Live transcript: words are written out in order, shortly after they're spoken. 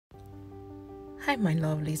Hi my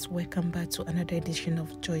lovelies, welcome back to another edition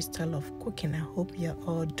of Joy's Style of Cooking. I hope you're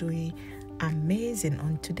all doing amazing.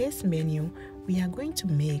 On today's menu, we are going to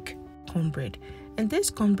make cornbread, and this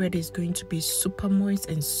cornbread is going to be super moist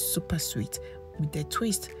and super sweet with a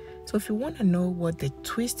twist. So if you want to know what the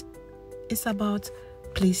twist is about,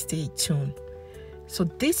 please stay tuned. So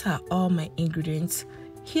these are all my ingredients.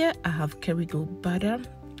 Here I have Kerrygold butter.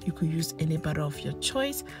 You could use any butter of your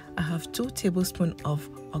choice. I have 2 tablespoons of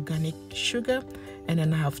organic sugar, and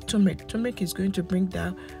then I have turmeric. Turmeric is going to bring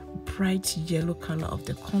that bright yellow color of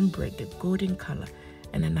the cornbread, the golden color.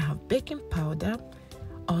 And then I have baking powder,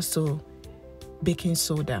 also baking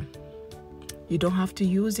soda. You don't have to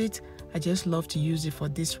use it. I just love to use it for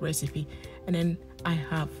this recipe. And then I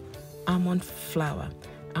have almond flour.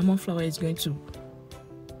 Almond flour is going to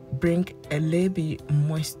bring a little bit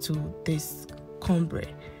moist to this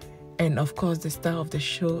cornbread. And of course, the star of the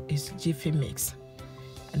show is Jiffy mix.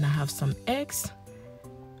 And I have some eggs.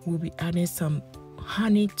 We'll be adding some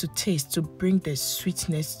honey to taste to bring the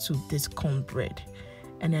sweetness to this cornbread.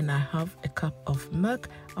 And then I have a cup of milk.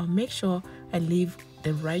 I'll make sure I leave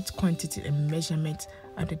the right quantity and measurement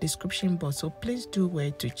at the description box, so please do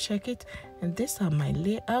wait to check it. And these are my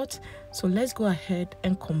layout. So let's go ahead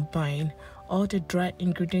and combine all the dry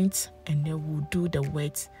ingredients, and then we'll do the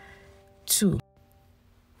wet too.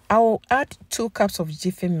 I will add 2 cups of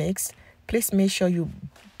Jiffy mix. Please make sure you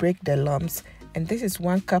break the lumps. And this is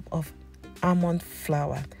 1 cup of almond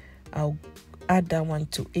flour. I'll add that one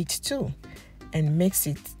to it too and mix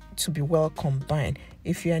it to be well combined.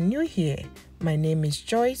 If you are new here, my name is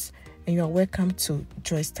Joyce and you are welcome to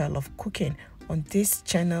Joy's Style of Cooking. On this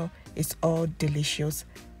channel, it's all delicious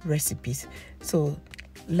recipes. So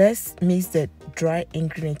let's mix the dry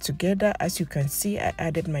ingredients together. As you can see, I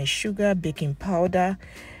added my sugar, baking powder,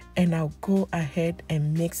 and I'll go ahead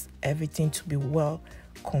and mix everything to be well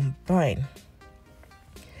combined.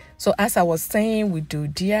 So as I was saying, we do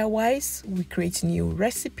DIYs, we create new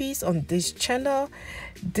recipes on this channel.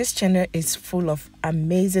 This channel is full of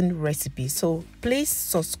amazing recipes, so please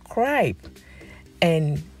subscribe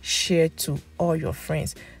and share to all your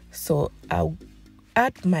friends. So I'll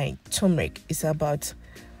add my turmeric. It's about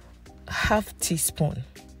 ½ teaspoon.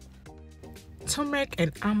 Turmeric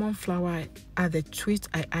and almond flour are the twist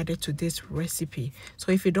I added to this recipe.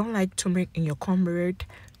 So if you don't like turmeric in your cornbread,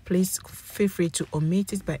 please feel free to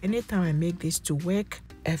omit it. But anytime I make this to work,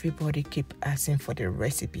 everybody keep asking for the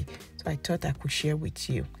recipe, so I thought I could share with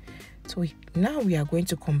you. So now we are going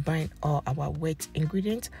to combine all our wet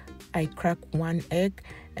ingredients. I crack 1 egg,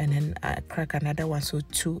 and then I crack another one, so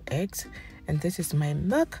 2 eggs. And this is my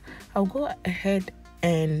milk. I'll go ahead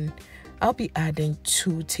and I'll be adding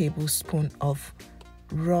 2 tablespoons of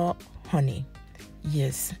raw honey.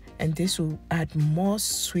 Yes, and this will add more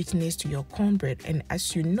sweetness to your cornbread. And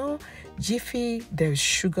as you know, Jiffy, there's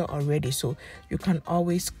sugar already, so you can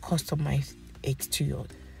always customize it to your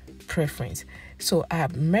preference. So I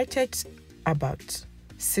have melted about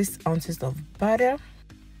 6 ounces of butter,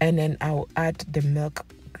 and then I'll add the milk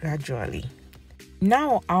gradually.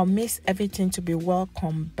 Now I'll mix everything to be well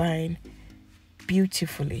combined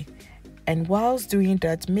beautifully. And whilst doing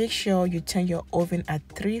that, make sure you turn your oven at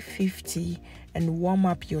 350 and warm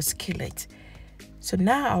up your skillet. So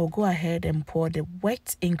now I'll go ahead and pour the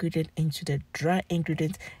wet ingredient into the dry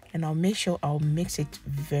ingredient, and I'll make sure I'll mix it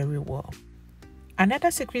very well.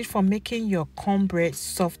 Another secret for making your cornbread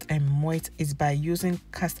soft and moist is by using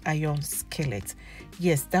cast iron skillet.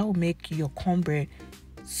 Yes, that will make your cornbread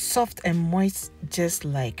soft and moist just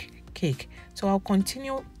like cake. So I'll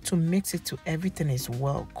continue to mix it till everything is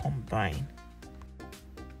well combined.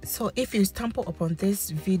 So if you stumble upon this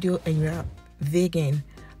video and you are vegan,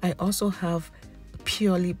 I also have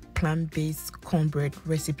purely plant-based cornbread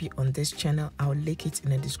recipe on this channel. I'll link it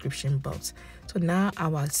in the description box. So now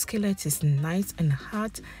our skillet is nice and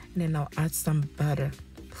hot, and then I'll add some butter.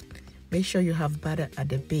 Make sure you have butter at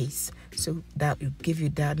the base, so that will give you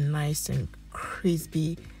that nice and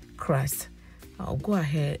crispy crust. I'll go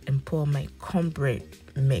ahead and pour my cornbread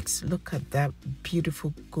mix. Look at that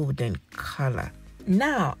beautiful golden color.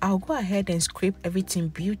 Now I'll go ahead and scrape everything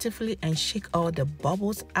beautifully and shake all the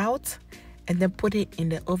bubbles out, and then put it in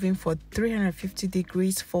the oven for 350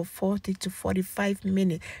 degrees for 40 to 45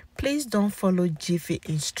 minutes. Please don't follow Jiffy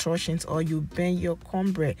instructions or you burn your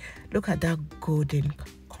cornbread. Look at that golden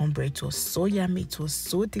cornbread. It was so yummy. It was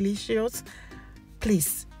so delicious.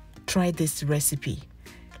 Please try this recipe.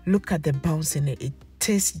 Look at the bounce in it. It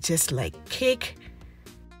tastes just like cake.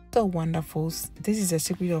 So wonderful. This is the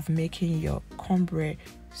secret of making your cornbread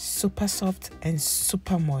super soft and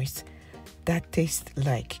super moist. That tastes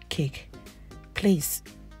like cake. Please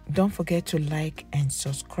Don't forget to like and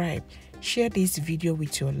subscribe. Share this video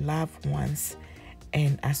with your loved ones.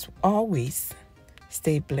 And as always,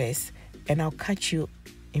 stay blessed. And I'll catch you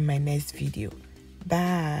in my next video.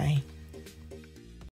 Bye.